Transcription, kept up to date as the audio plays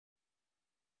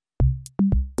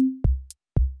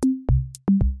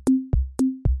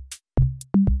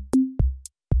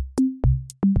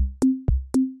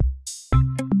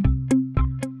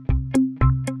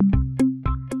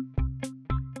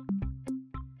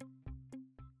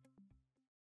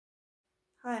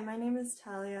Hi, my name is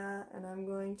Talia, and I'm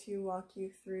going to walk you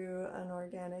through an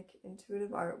organic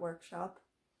intuitive art workshop.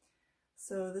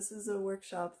 So this is a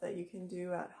workshop that you can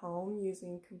do at home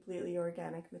using completely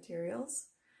organic materials,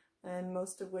 and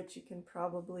most of which you can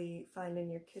probably find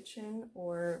in your kitchen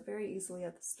or very easily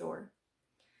at the store.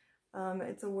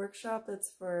 It's a workshop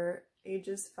that's for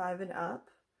ages 5 and up,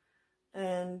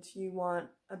 and you want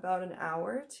about an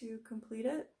hour to complete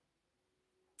it.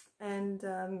 And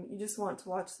you just want to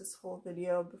watch this whole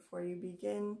video before you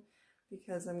begin,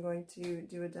 because I'm going to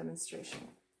do a demonstration.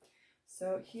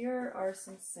 So here are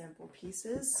some sample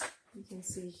pieces. You can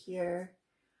see here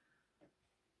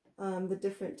the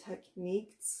different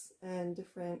techniques and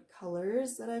different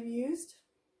colors that I've used.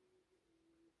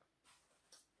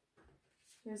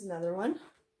 Here's another one.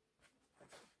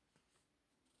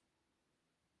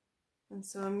 And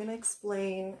so I'm going to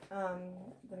explain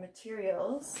the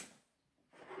materials.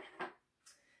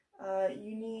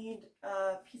 You need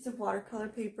a piece of watercolor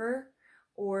paper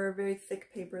or very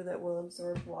thick paper that will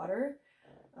absorb water,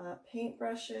 paint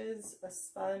brushes, a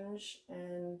sponge,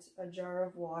 and a jar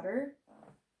of water,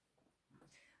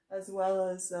 as well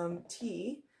as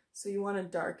tea. So you want a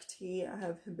dark tea. I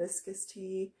have hibiscus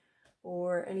tea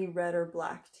or any red or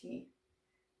black tea.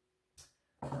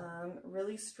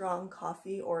 Really strong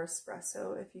coffee or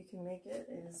espresso, if you can make it,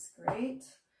 is great.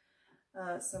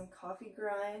 Some coffee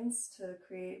grinds to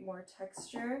create more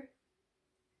texture,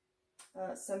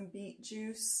 some beet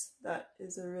juice, that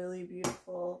is a really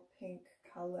beautiful pink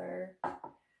color,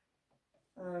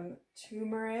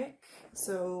 turmeric,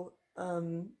 so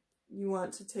you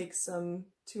want to take some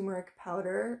turmeric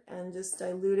powder and just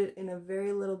dilute it in a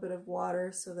very little bit of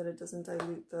water so that it doesn't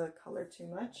dilute the color too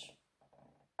much.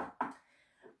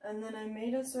 And then I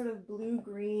made a sort of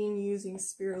blue-green using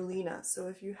spirulina. So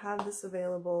if you have this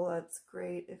available, that's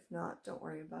great. If not, don't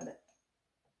worry about it.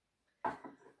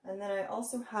 And then I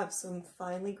also have some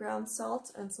finely ground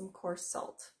salt and some coarse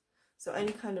salt. So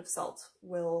any kind of salt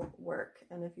will work.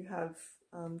 And if you have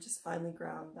just finely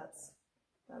ground, that's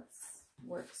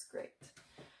works great.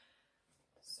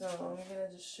 So I'm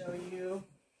gonna just show you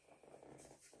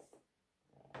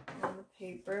on the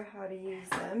paper how to use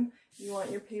them. You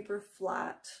want your paper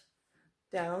flat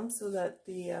down so that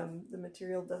the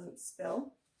material doesn't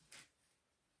spill.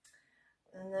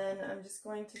 And then I'm just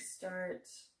going to start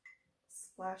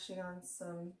splashing on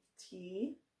some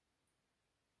tea.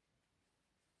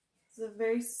 It's a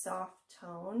very soft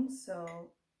tone, so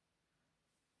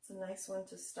it's a nice one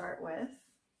to start with,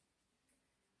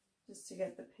 just to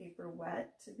get the paper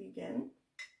wet to begin.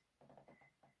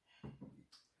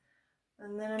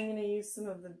 And then I'm going to use some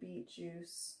of the beet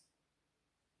juice.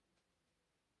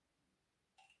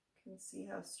 You can see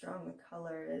how strong the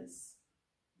color is.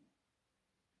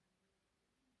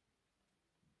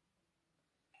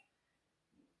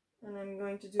 And I'm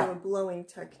going to do a blowing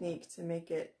technique to make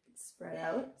it spread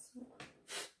out.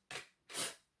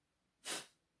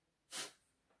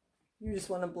 You just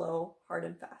want to blow hard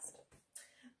and fast.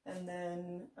 And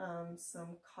then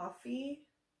some coffee,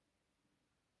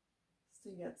 to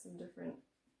get some different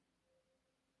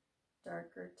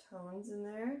darker tones in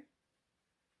there.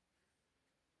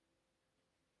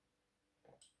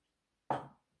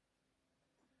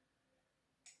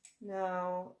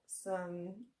 Now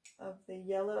some of the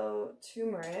yellow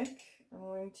turmeric, I'm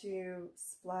going to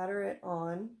splatter it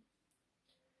on.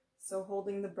 So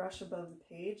holding the brush above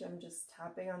the page, I'm just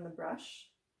tapping on the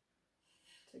brush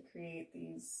to create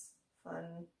these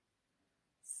fun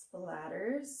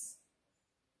splatters.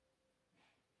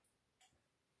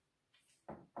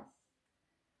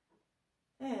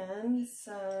 And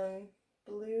some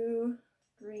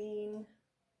blue-green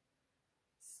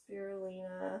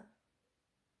spirulina.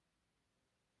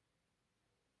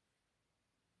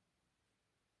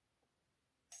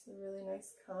 It's a really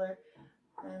nice color.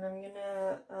 And I'm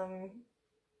gonna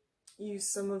use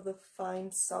some of the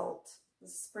fine salt,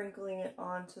 sprinkling it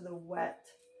onto the wet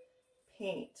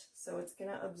paint. So it's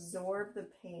gonna absorb the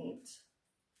paint.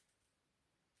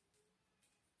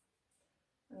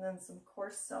 And then some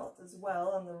coarse salt as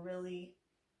well on the really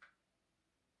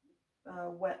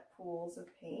wet pools of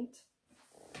paint.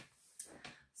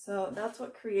 So that's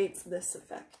what creates this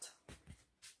effect.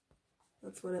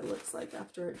 That's what it looks like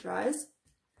after it dries.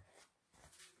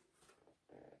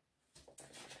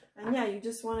 And yeah, you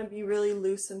just want to be really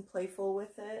loose and playful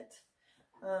with it.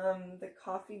 The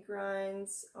coffee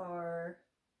grinds are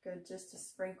good just to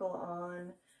sprinkle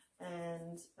on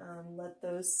and let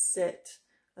those sit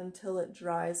until it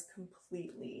dries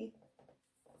completely.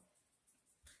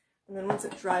 And then once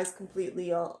it dries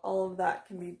completely, all of that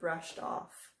can be brushed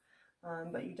off.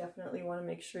 But you definitely want to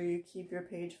make sure you keep your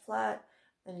page flat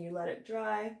and you let it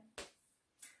dry.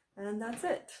 And that's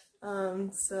it.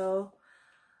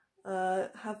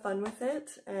 Have fun with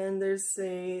it, and there's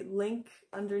a link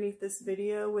underneath this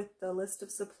video with the list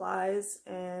of supplies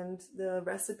and the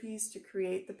recipes to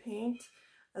create the paint,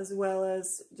 as well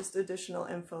as just additional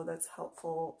info that's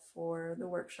helpful for the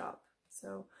workshop.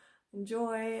 So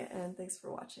enjoy, and thanks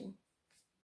for watching.